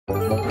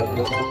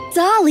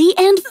Dolly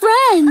and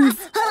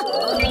Friends!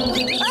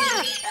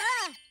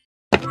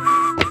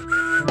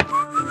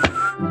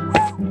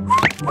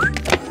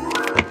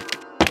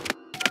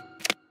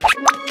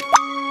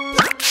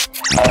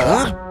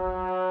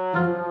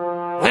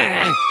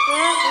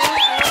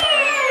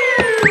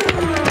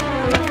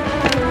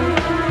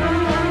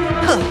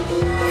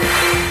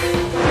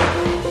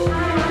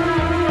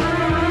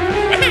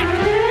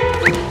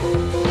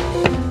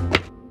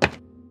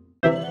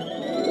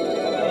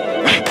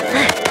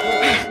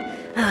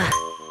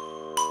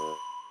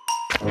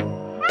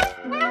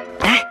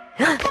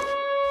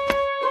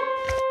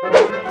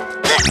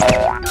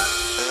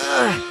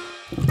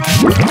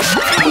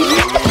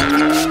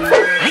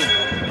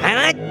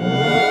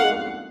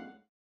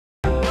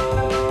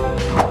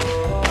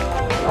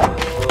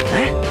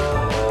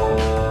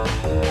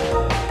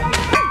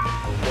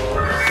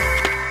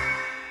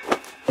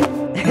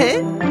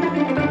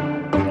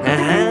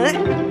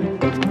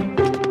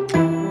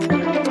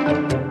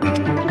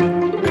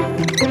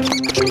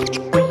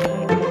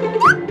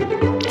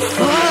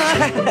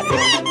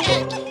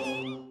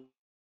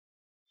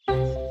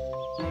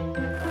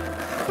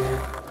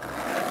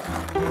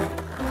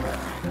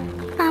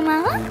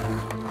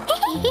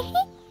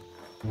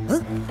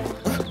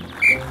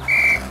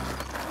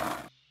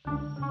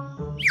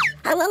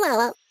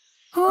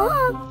 Hello.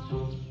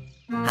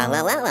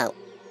 Hello.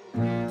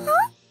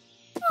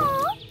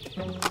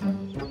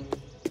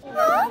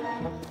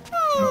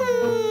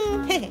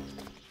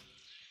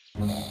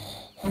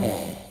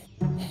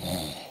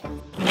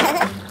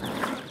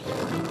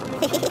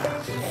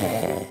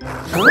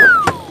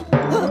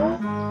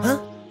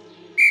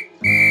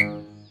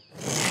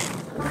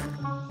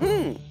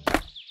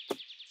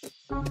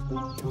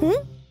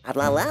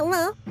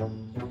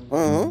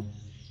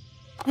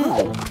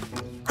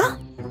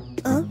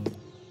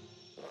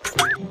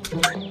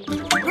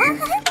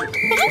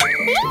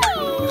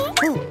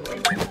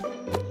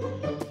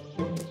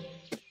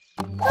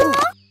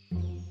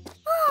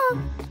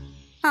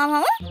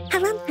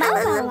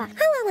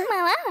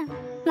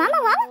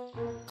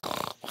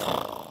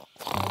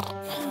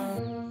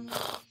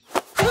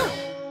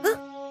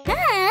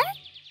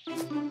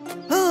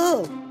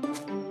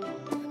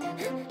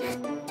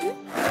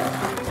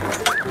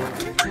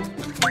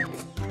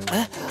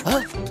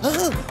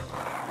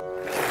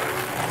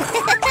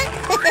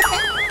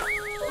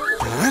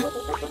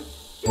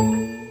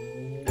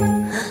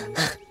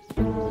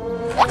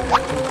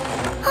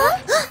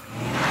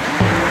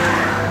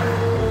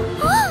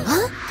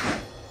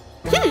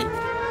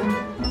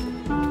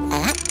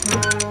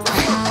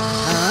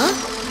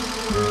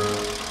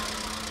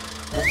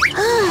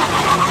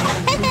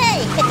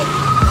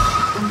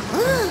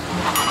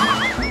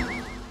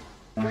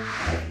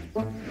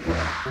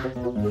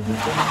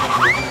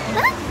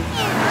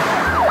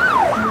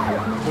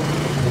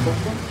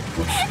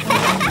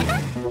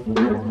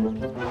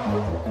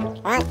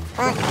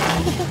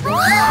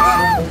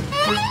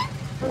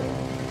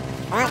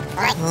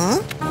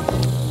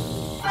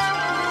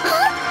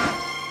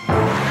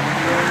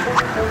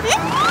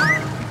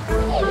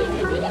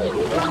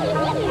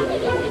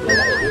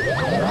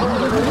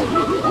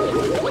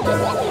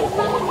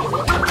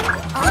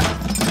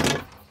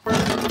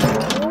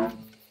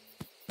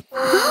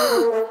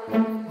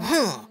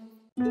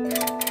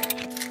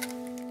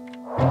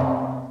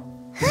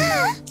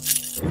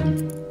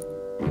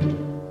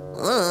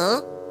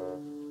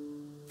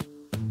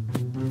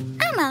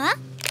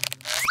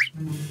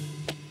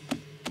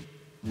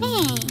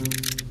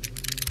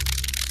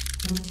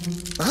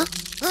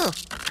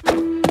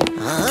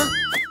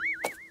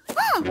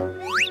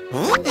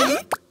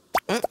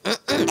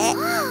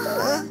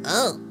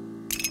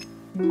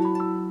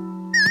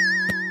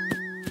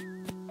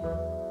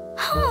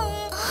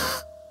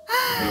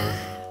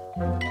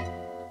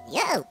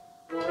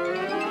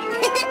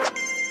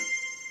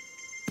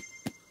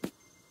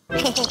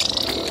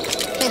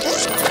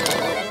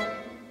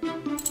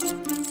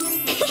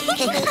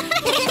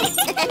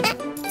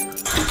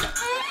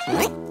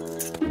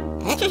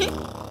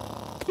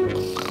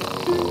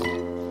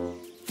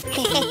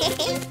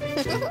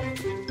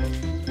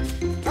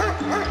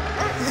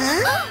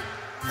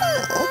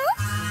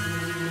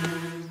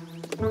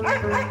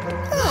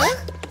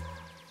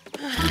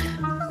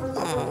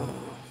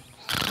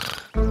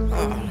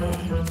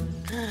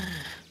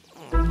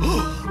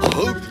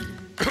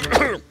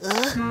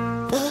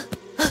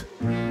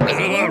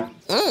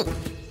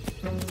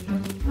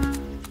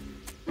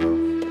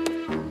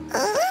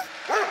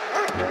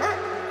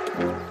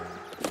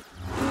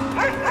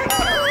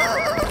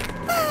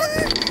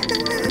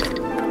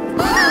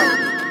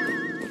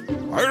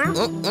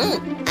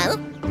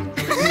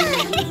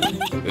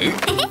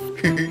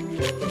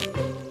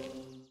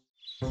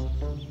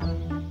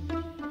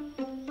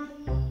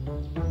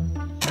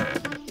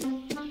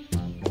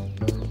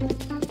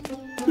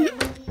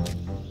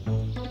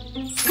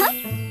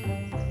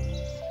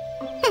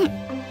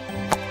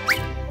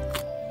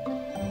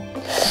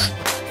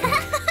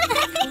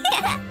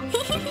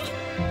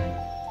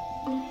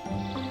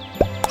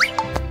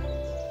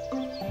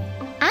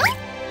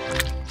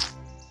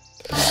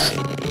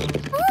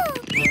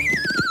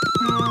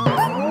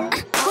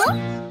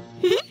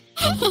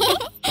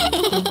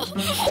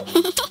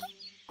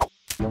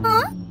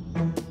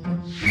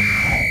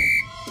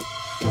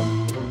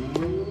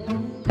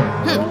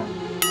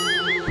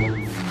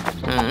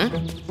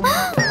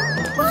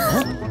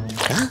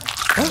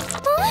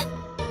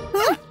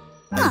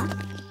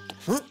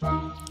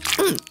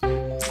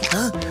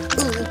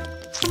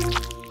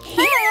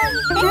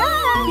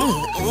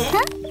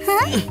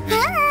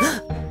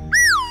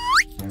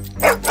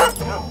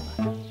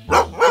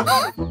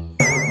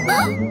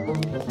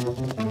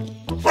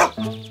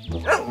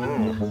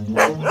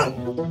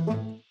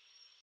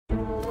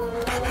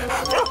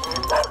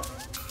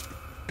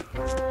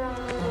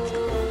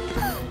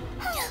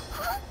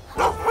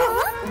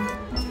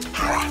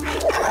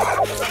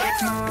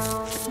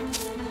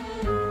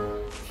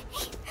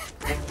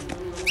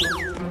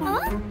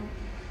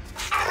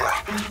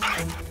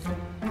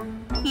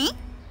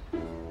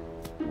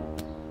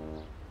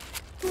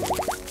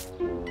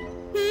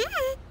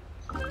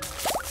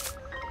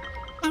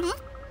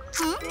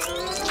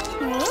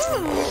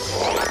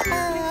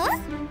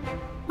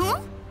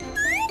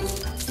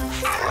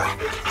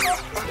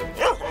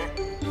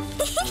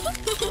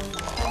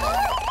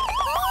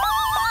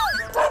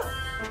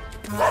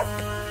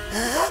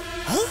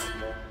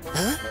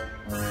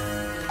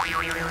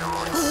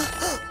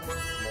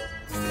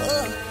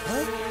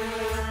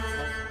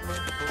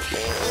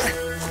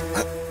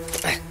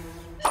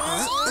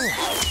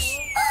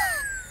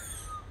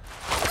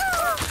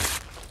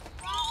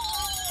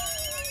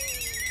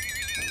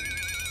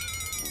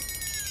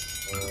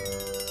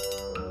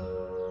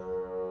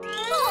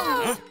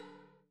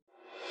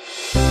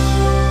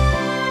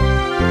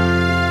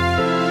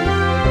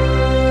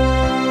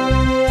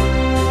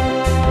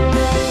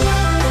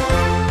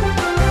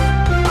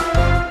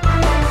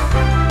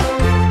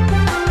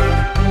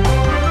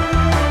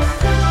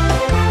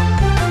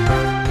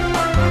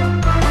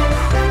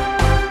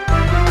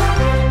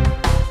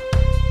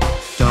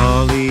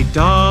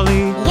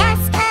 Dolly.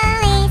 Yes,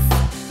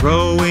 police.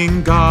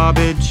 Throwing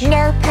garbage.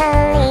 No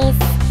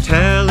police.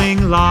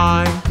 Telling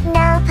lie.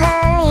 No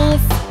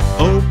police.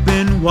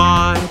 Open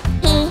wide.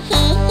 Hee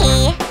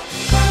hee hee.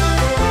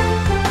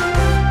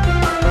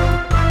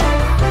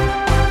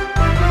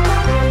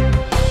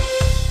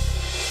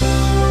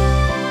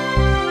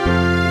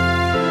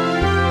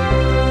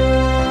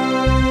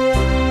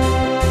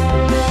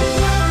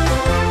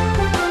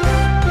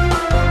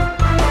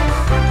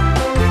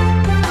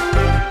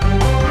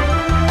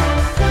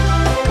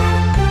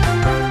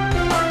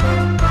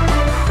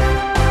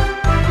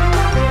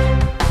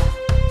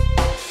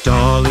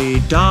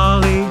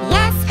 Dolly.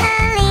 Yes,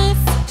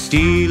 police.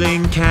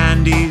 Stealing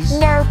candies.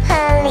 No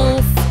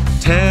police.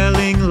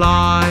 Telling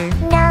lie.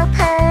 No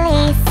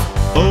police.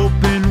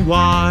 Open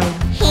wide.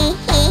 Hee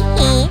hee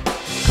hee.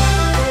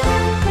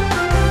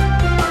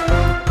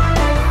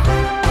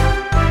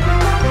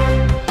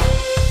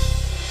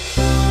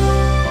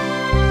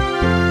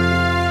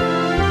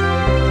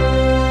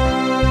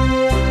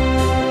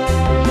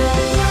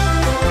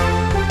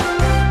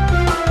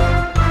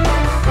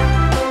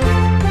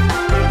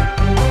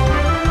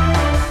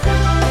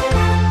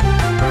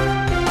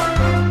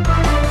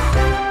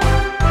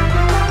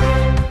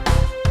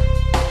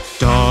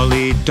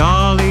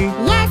 Dolly.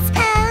 Yes,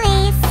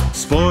 police.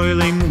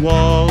 Spoiling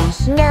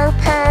walls. No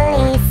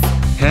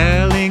police.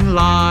 Telling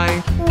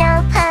lie.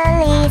 No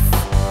police.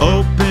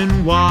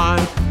 Open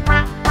wide.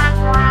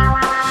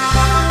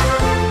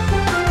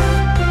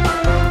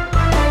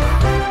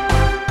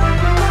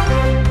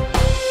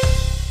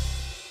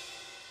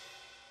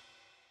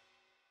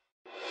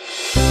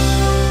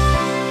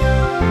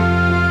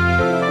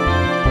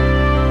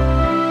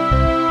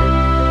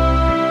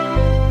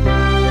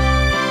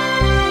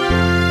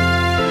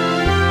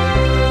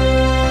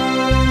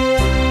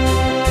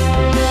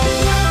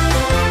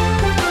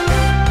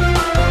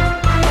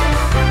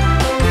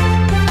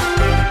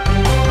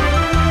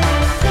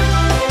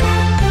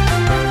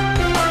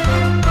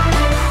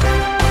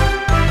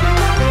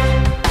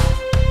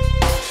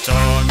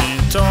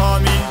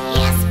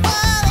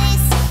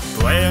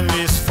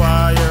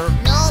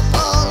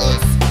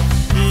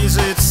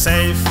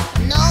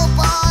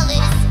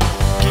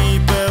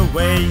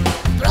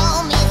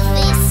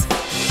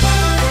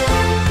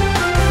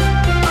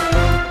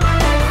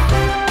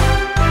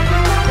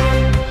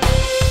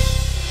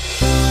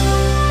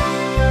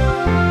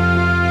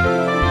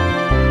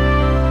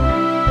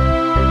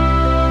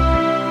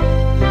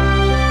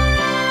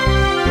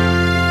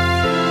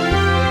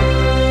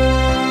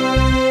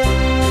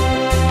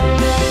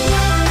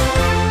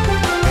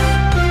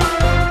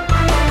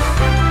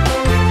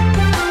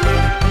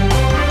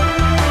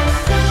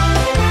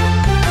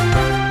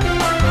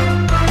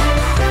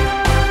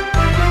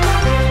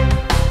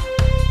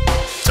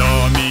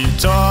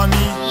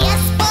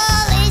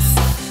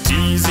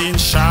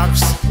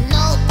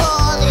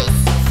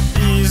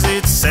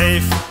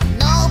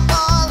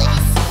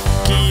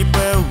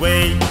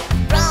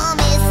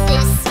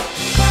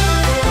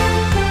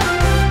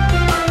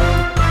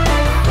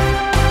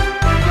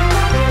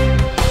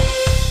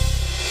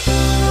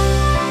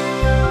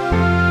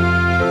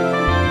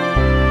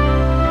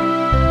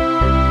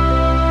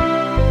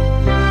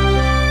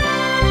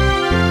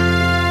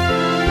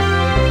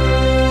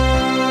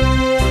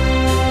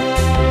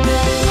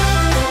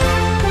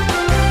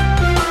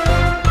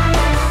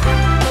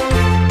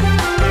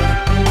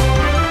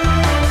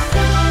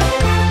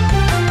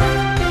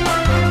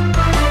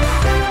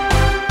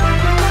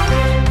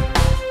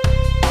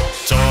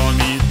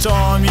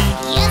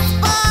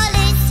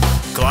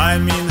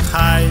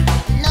 hide?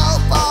 No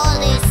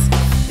police.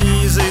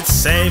 Is it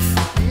safe?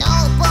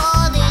 No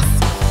police.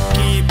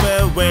 Keep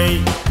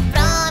away.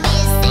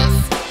 Promises.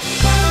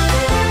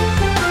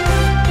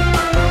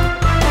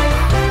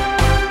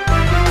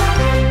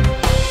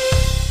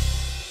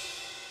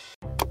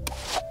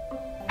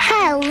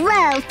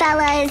 Hello,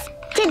 fellas.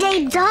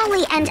 Today,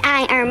 Dolly and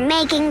I are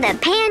making the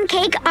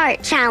Pancake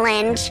Art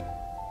Challenge.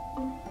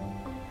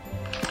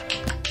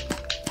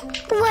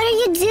 What are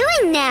you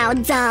doing now,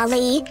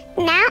 Dolly?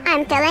 Now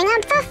I'm filling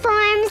up the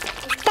forms.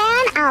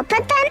 Then I'll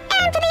put them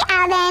into the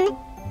oven.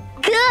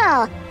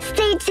 Cool!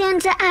 Stay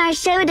tuned to our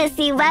show to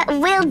see what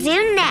we'll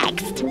do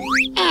next.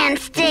 And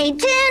stay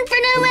tuned for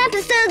new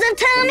episodes of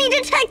Tommy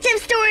Detective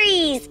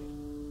Stories.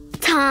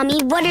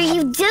 Tommy, what are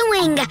you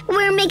doing?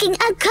 We're making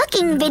a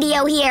cooking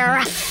video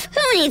here.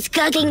 Who needs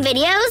cooking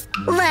videos?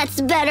 Let's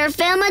better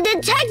film a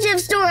detective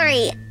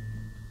story.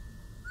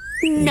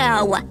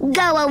 No,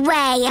 go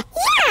away.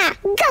 Yeah,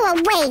 go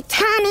away,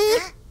 Tommy.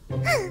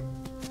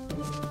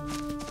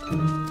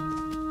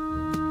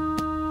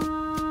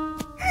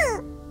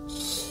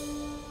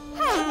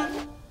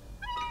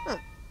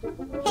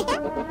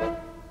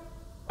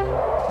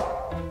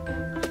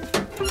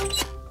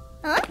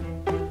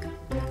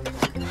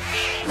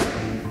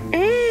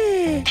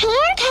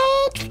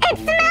 Pancakes! It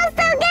smells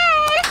so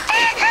good!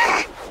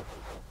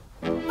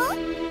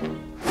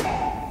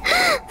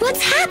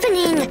 What's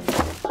happening?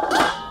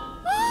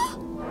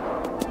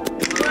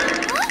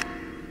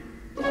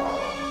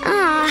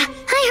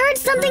 I heard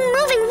something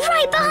moving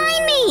right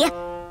behind me!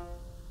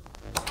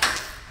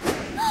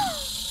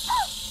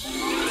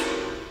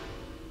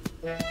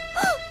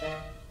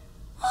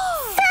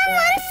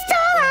 Someone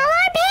stole all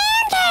our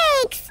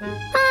pancakes!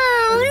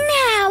 Oh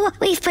no!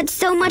 We've put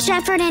so much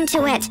effort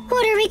into it.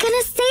 What are we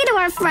gonna say to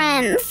our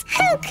friends?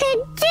 Who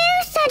could do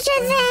such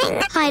a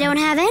thing? I don't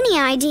have any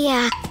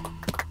idea.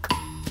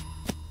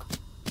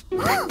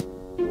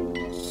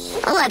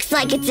 Looks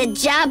like it's a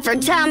job for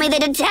Tommy the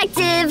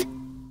detective.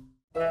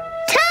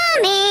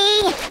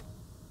 Tommy!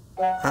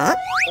 Huh?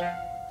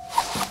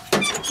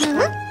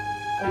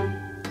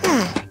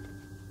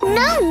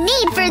 No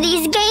need for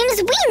these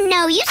games. We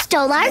know you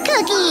stole our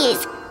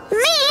cookies.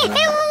 Me?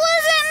 It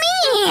wasn't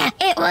me.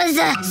 It was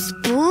a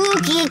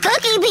spooky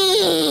cookie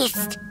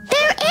beast.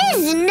 There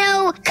is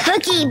no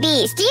cookie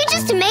beast. You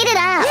just made it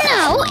up.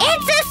 No,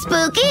 it's a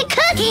spooky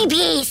cookie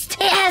beast.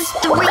 It has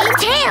 3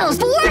 tails,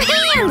 4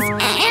 hands,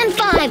 and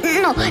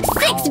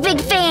 6 big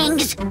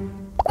fangs.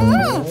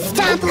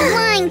 Stop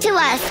lying to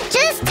us.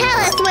 Just tell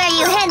us where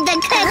you hid the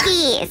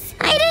cookies.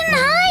 I didn't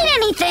hide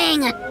anything.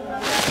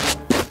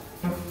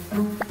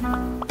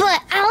 But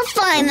I'll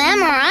find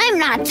them or I'm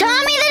not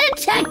Tommy the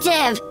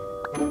detective.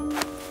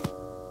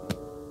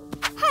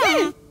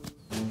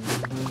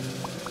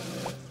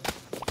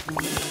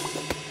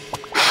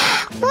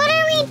 What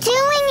are we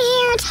doing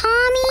here,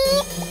 Tommy?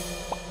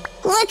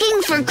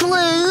 Looking for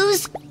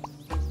clues.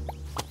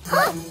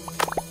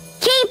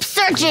 Keep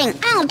searching.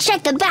 I'll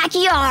check the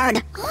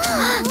backyard.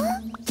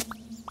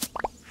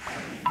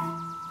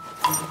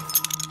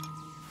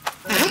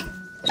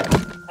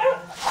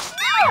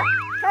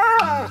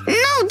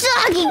 No,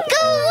 doggy,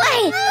 go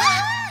away.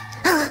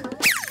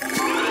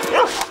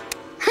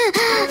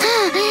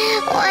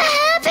 What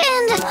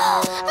happened?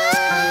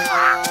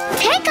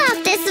 Take off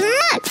this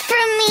muck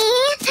from me.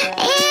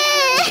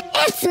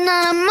 It's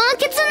not a muck,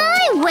 it's an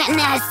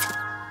eyewitness.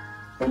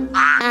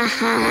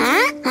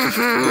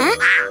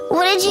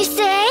 What did you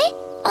say?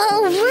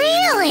 Oh,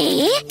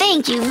 really?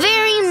 Thank you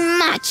very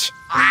much.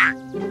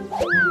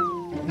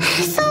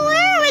 So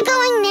where are we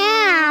going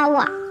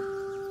now?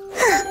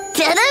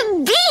 To the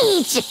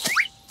beach!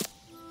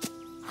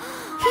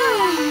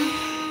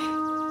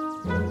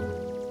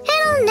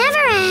 It'll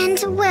never end,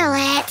 will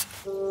it?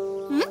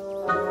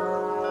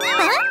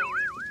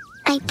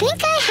 I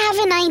think I have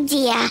an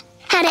idea.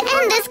 How to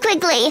end this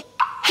quickly.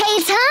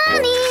 Hey,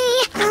 Tommy!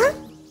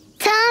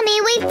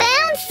 Tommy, we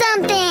found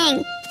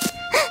something!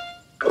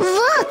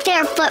 Look,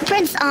 there are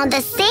footprints on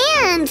the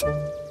sand.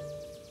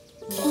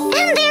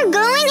 And they're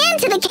going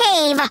into the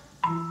cave.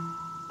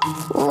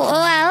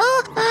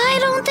 Well, I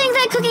don't think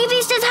that Cookie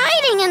Beast is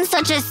hiding in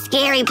such a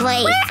scary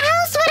place. Where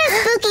else would a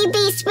spooky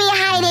beast be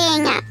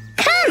hiding?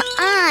 Come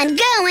on,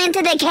 go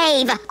into the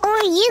cave.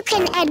 Or you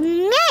can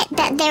admit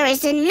that there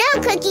is no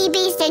Cookie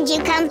Beast and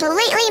you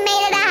completely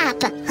made it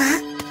up.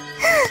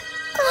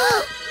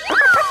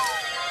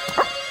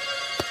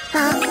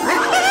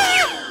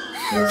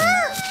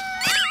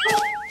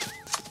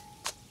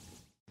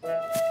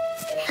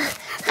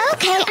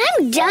 Okay,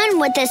 I'm done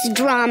with this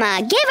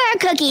drama. Give our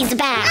cookies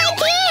back. I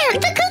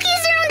can't! The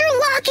cookies are under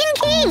lock and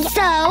key.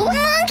 So,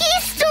 Monkey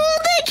stole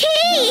the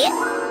key.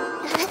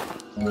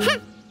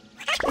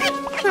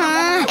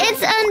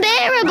 It's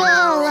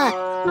unbearable.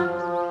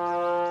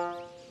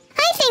 I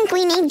think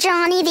we need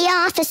Johnny the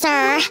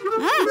officer.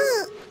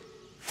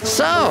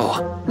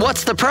 So,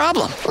 what's the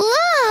problem?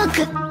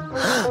 Look!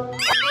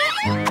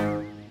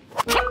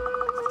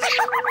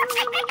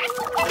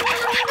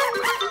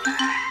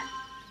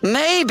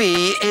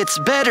 Maybe it's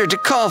better to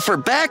call for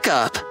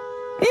backup.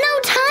 No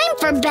time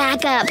for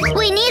backup.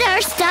 We need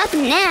our stuff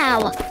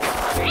now.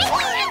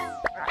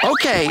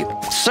 Okay,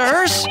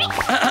 sirs.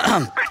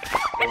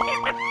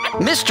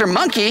 Mr.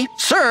 Monkey,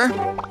 sir.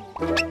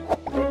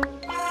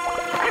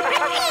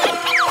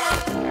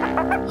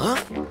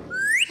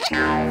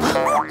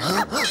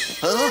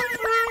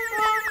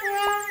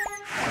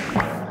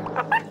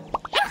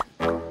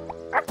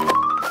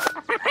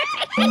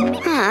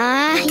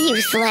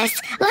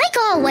 Useless, like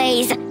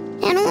always.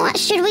 And what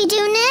should we do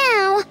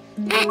now?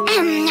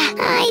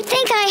 I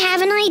think I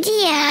have an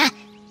idea.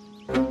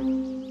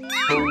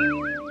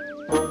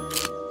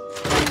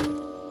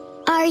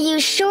 Are you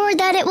sure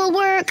that it will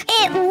work?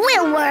 It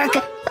will work.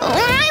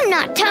 I'm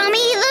not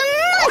Tommy the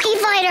Monkey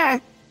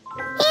Fighter.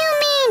 You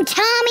mean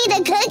Tommy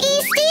the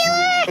Cookie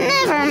Stealer?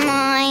 Never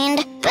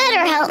mind.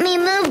 Better help me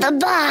move the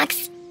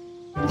box.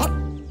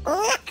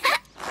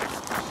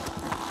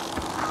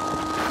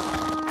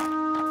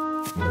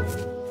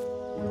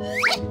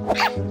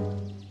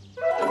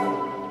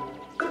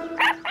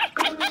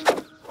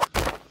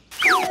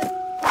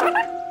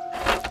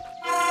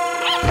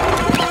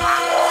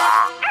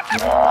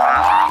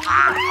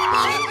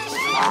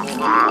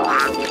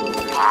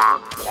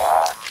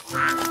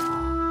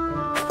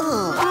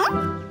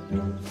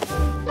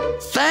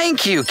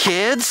 Thank you,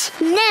 kids.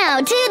 Now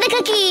to the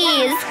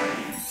cookies.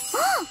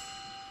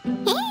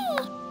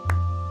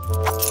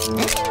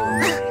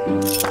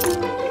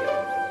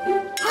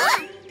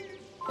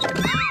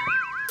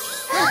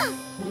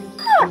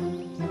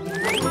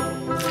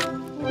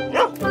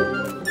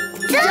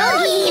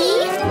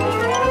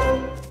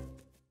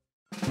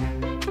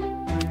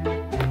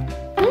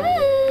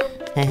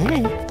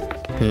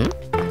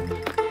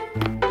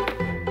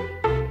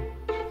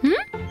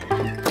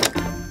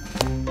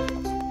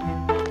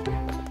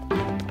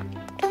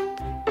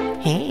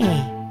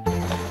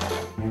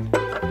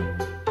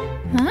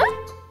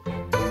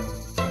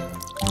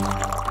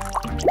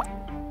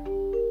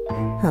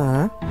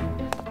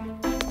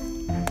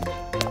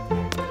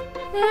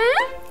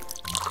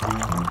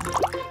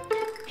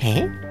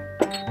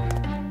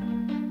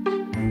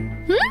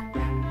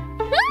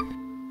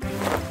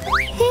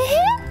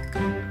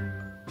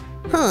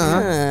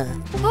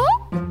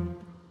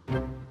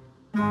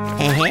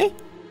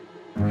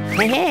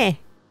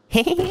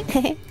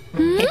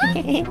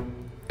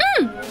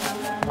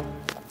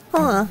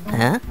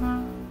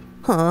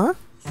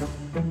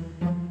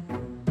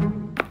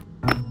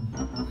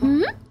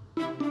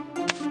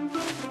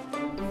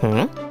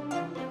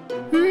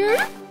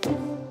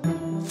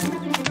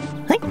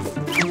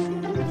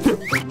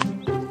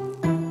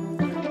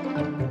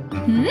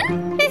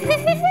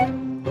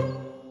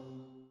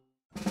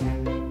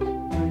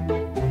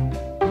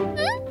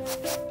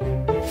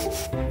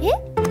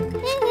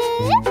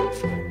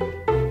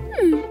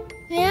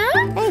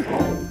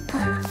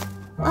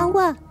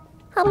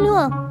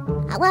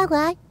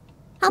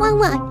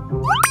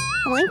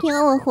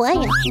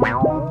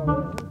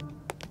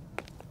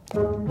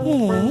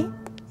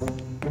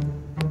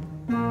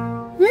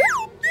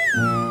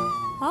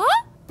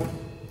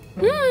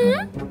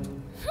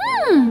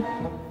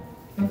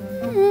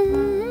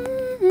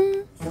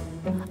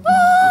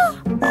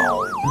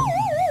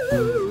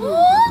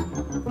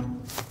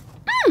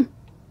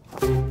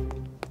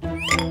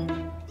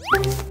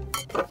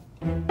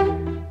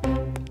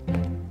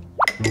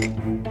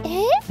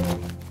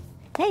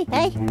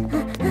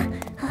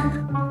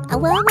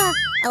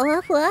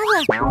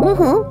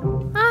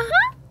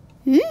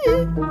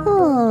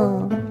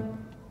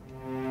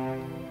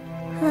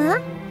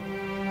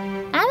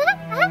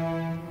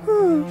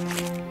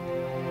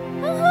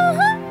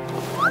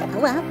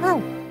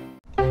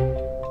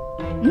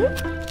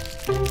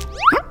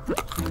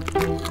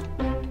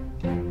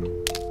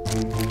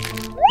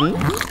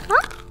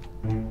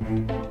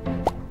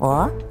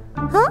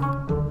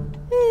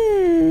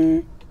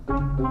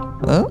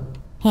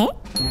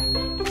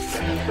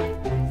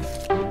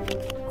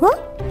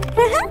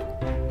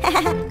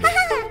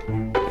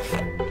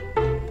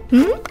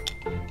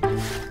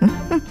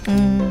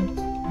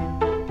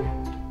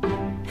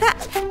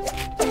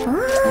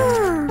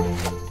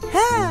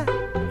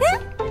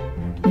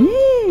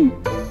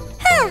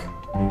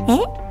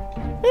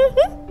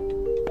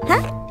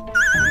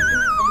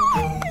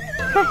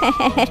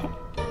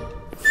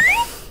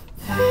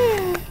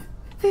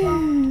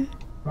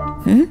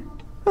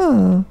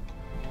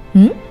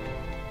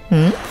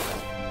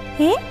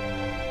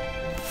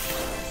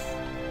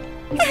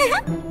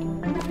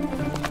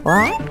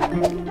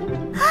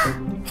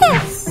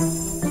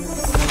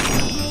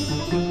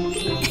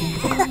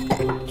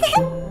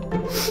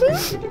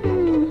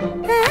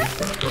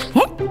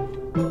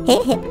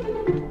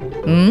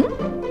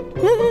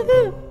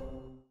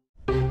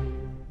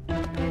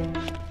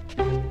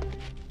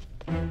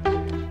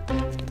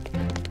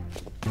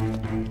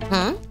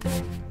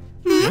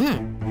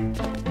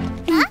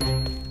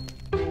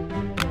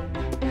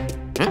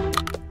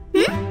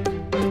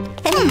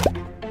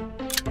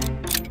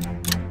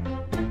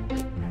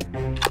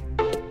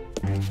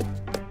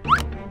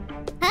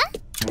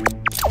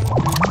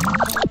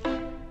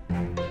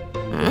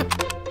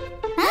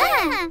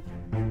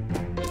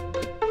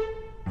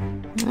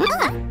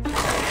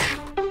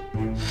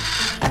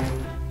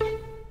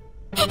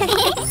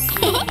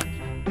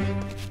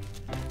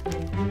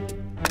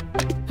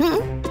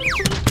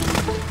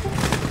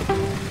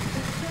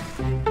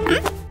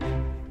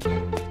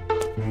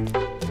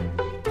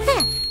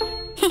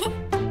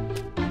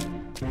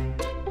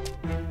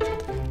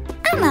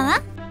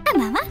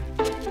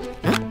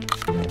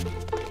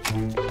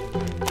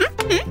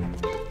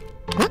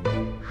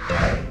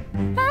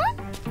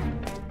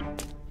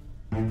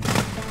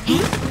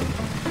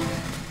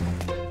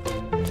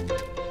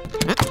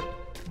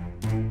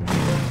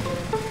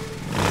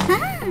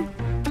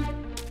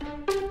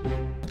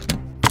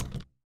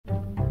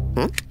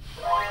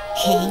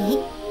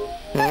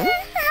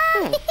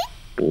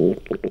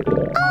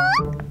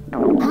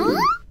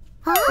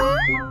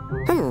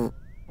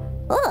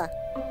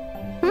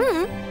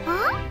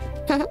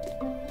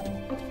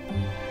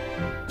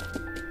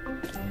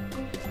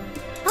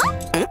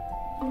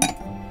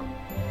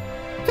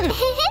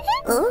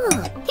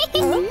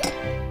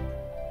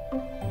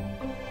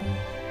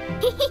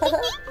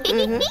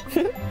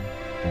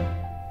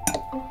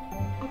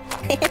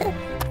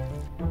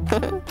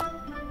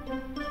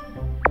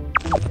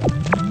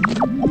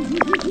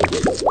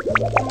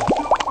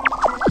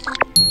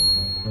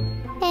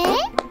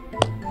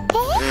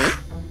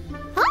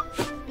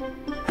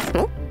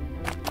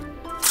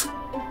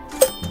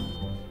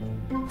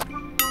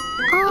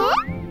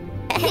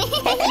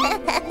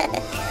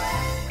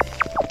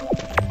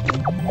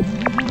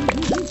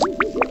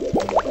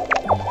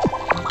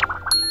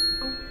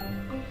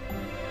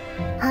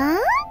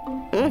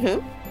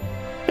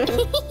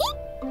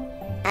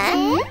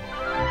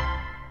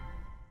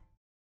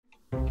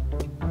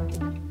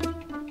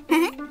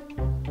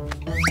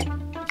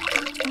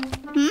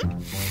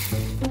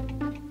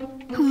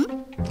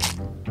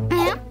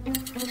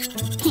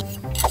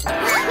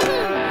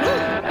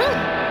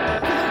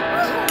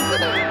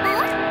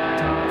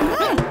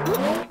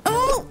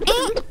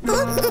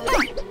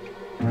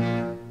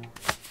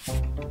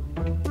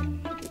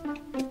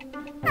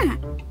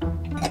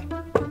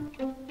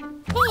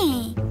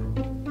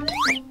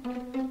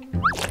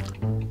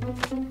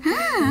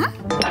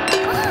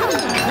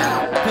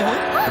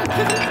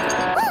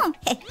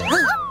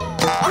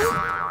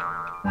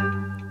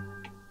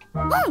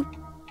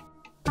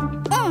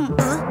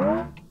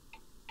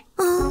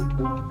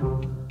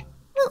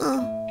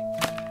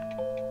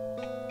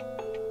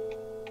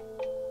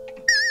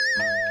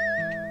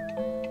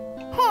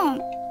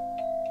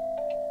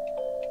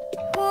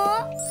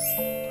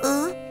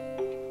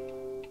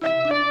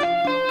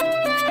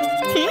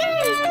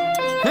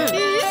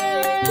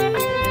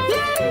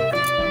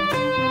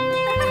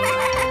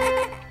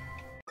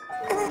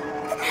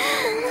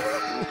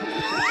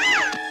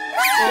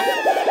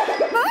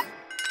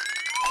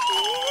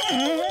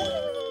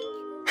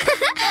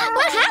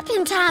 What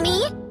happened,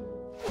 Tommy?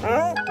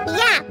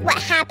 Yeah, what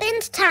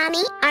happened,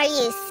 Tommy? Are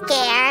you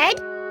scared?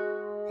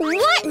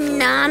 What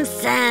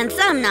nonsense!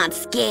 I'm not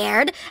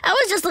scared. I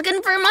was just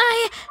looking for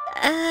my,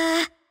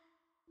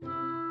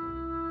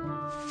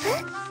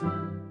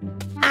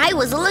 I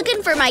was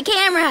looking for my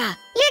camera.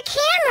 Your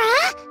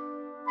camera?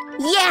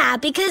 Yeah,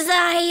 because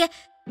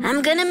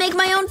I'm gonna make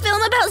my own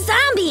film about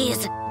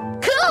zombies.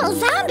 Cool,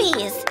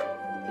 zombies.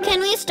 Can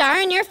we star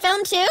in your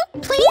film too?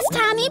 Please,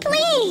 Tommy,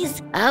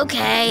 please.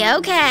 Okay.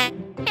 I'll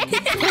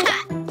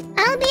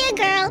be a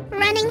girl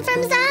running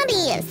from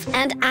zombies.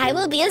 And I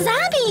will be a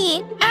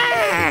zombie.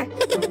 Arr!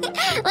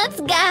 Let's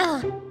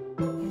go.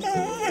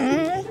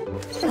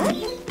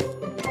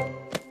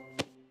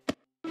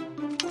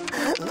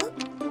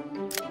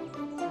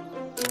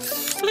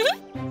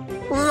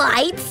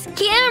 Lights,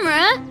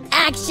 camera,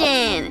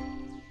 action.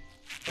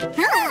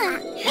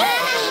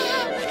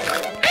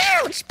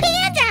 Ouch,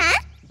 Panda!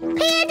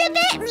 Panda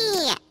bit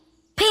me!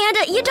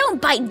 Panda, you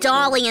don't bite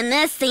Dolly in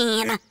this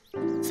scene.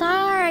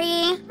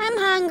 Sorry, I'm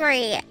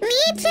hungry.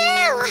 Me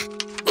too!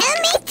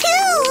 And me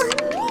too!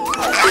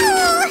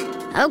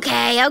 Oh!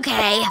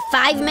 Okay.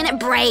 5-minute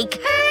break.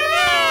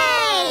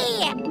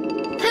 Hooray!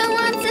 Who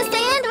wants a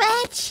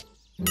sandwich?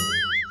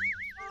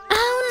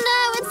 Oh no,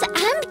 it's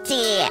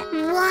empty.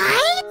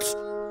 What?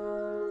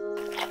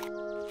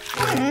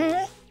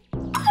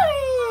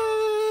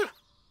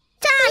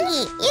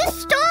 Doggy, you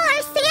stole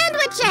our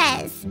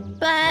sandwiches!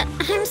 But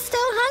I'm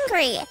still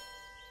hungry.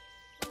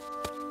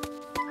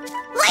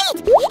 Wait!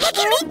 It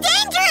can be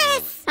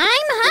dangerous!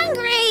 I'm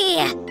hungry!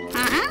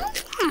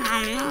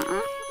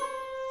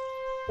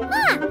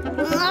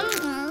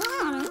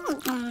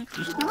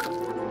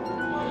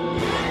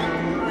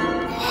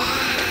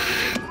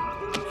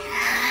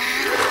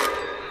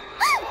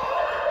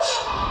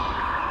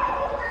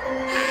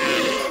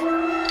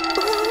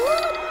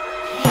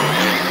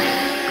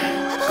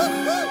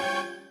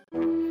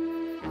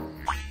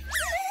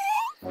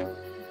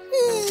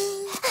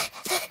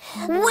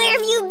 Where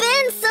have you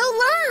been so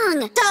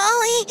long?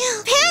 Dolly,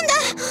 Panda,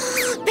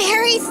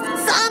 Barry's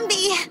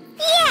zombie.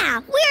 Yeah,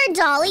 we're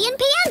Dolly and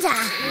Panda.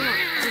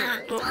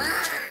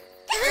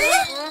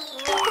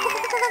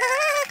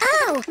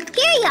 Oh,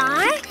 here you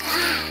are.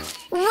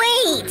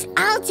 Wait,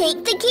 I'll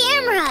take the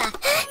camera.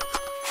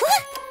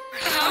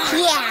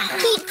 Yeah,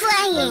 keep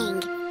playing.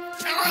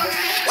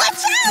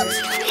 Watch out!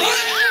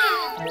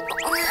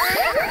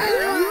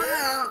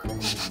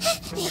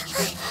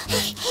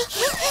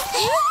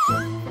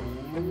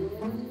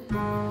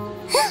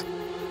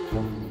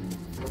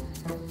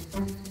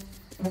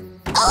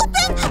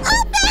 Open,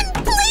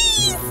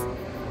 please!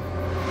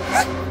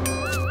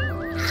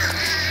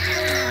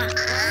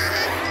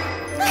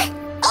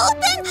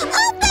 Open,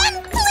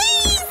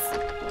 please!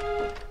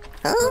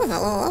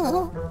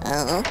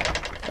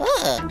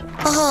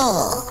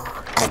 Oh,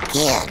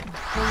 again,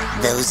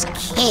 those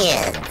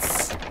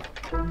kids.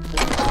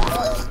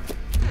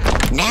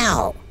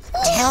 Now,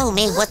 tell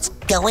me what's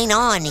going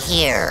on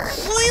here.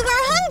 We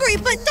were hungry,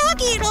 but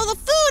Doggy ate all the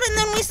food, and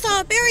then we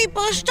saw a berry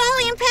bush.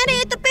 Dolly and Panda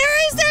ate the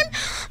berries and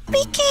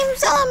became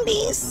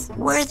zombies.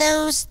 Were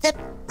those the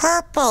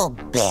purple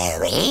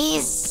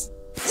berries?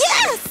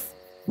 Yes!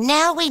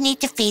 Now we need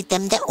to feed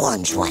them the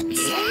orange ones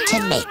to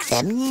make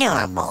them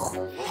normal.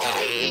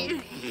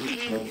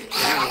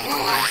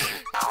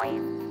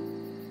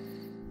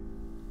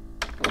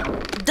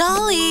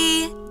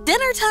 Dolly,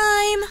 dinner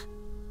time.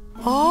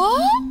 Oh?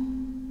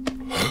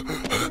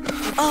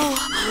 Oh,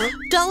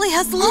 Dolly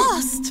has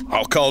lost.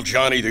 I'll call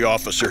Johnny the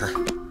officer.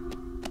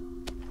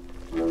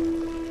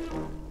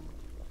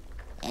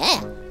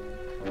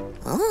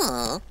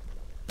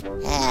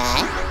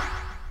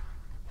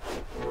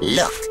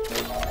 Look,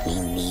 we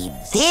need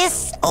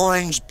this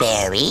orange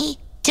berry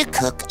to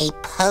cook a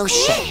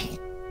potion.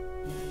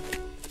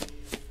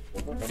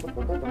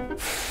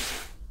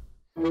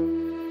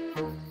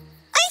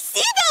 I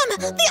see them!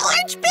 The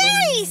orange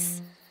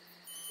berries!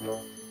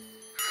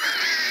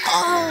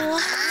 Oh,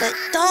 but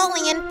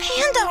Dolly and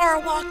Panda are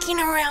walking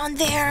around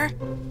there.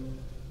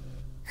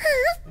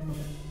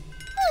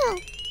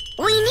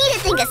 We need to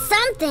think of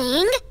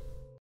something.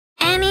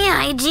 Any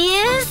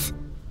ideas?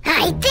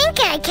 I think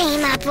I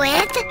came up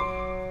with.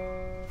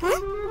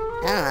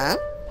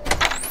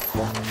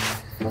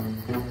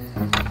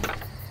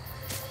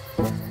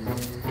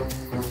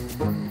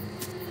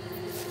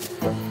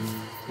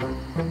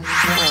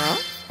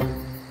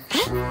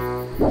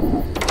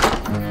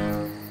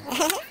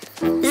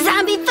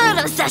 Zombie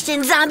photo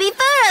session, zombie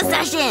photo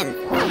session.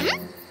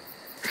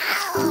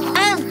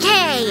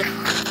 Okay.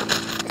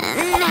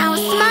 Now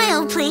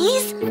smile,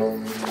 please.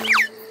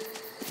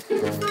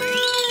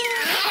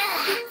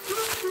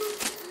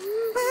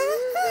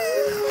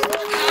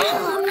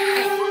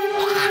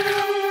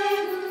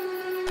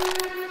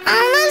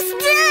 Almost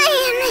done.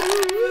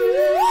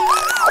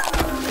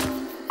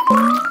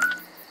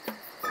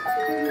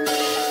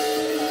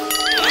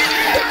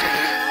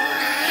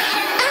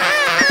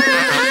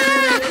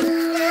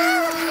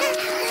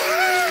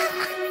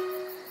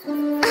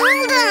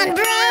 Hold on,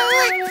 bro.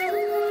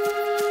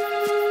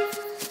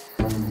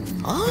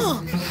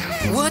 Oh,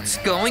 what's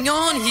going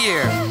on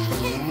here?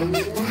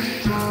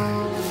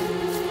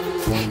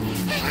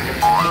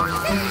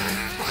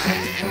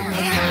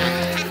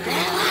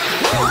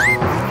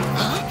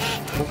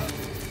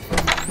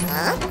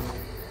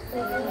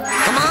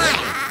 Come on,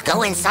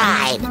 go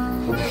inside.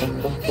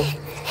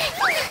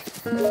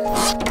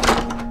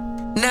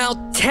 Now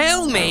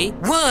tell me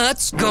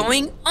what's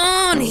going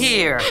on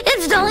here.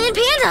 It's Dolly and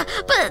Panda,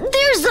 but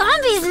they're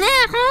zombies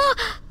now.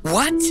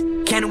 What?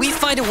 Can we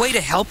find a way to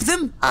help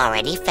them?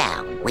 Already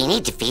found. We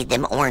need to feed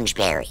them orange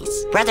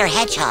berries. Brother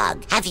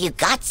Hedgehog, have you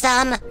got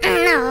some? No,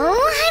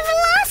 I've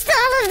lost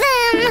all of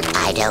them.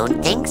 I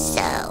don't think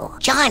so.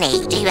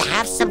 Johnny, do you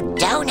have some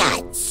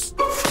donuts?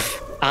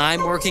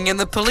 I'm working in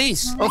the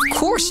police. Of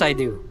course I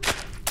do.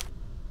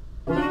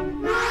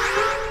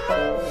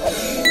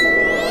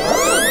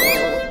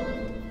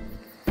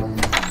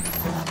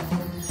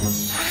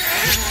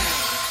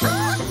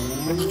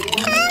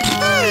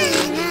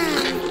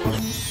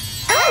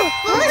 Oh,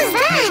 what was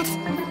that?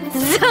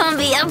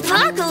 Zombie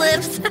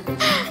apocalypse.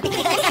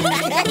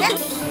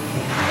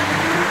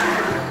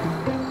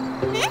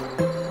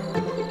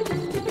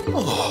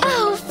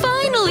 Oh,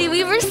 finally,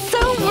 we were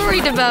so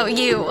worried about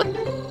you.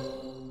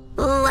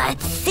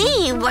 Let's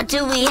see, what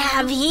do we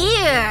have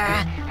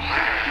here?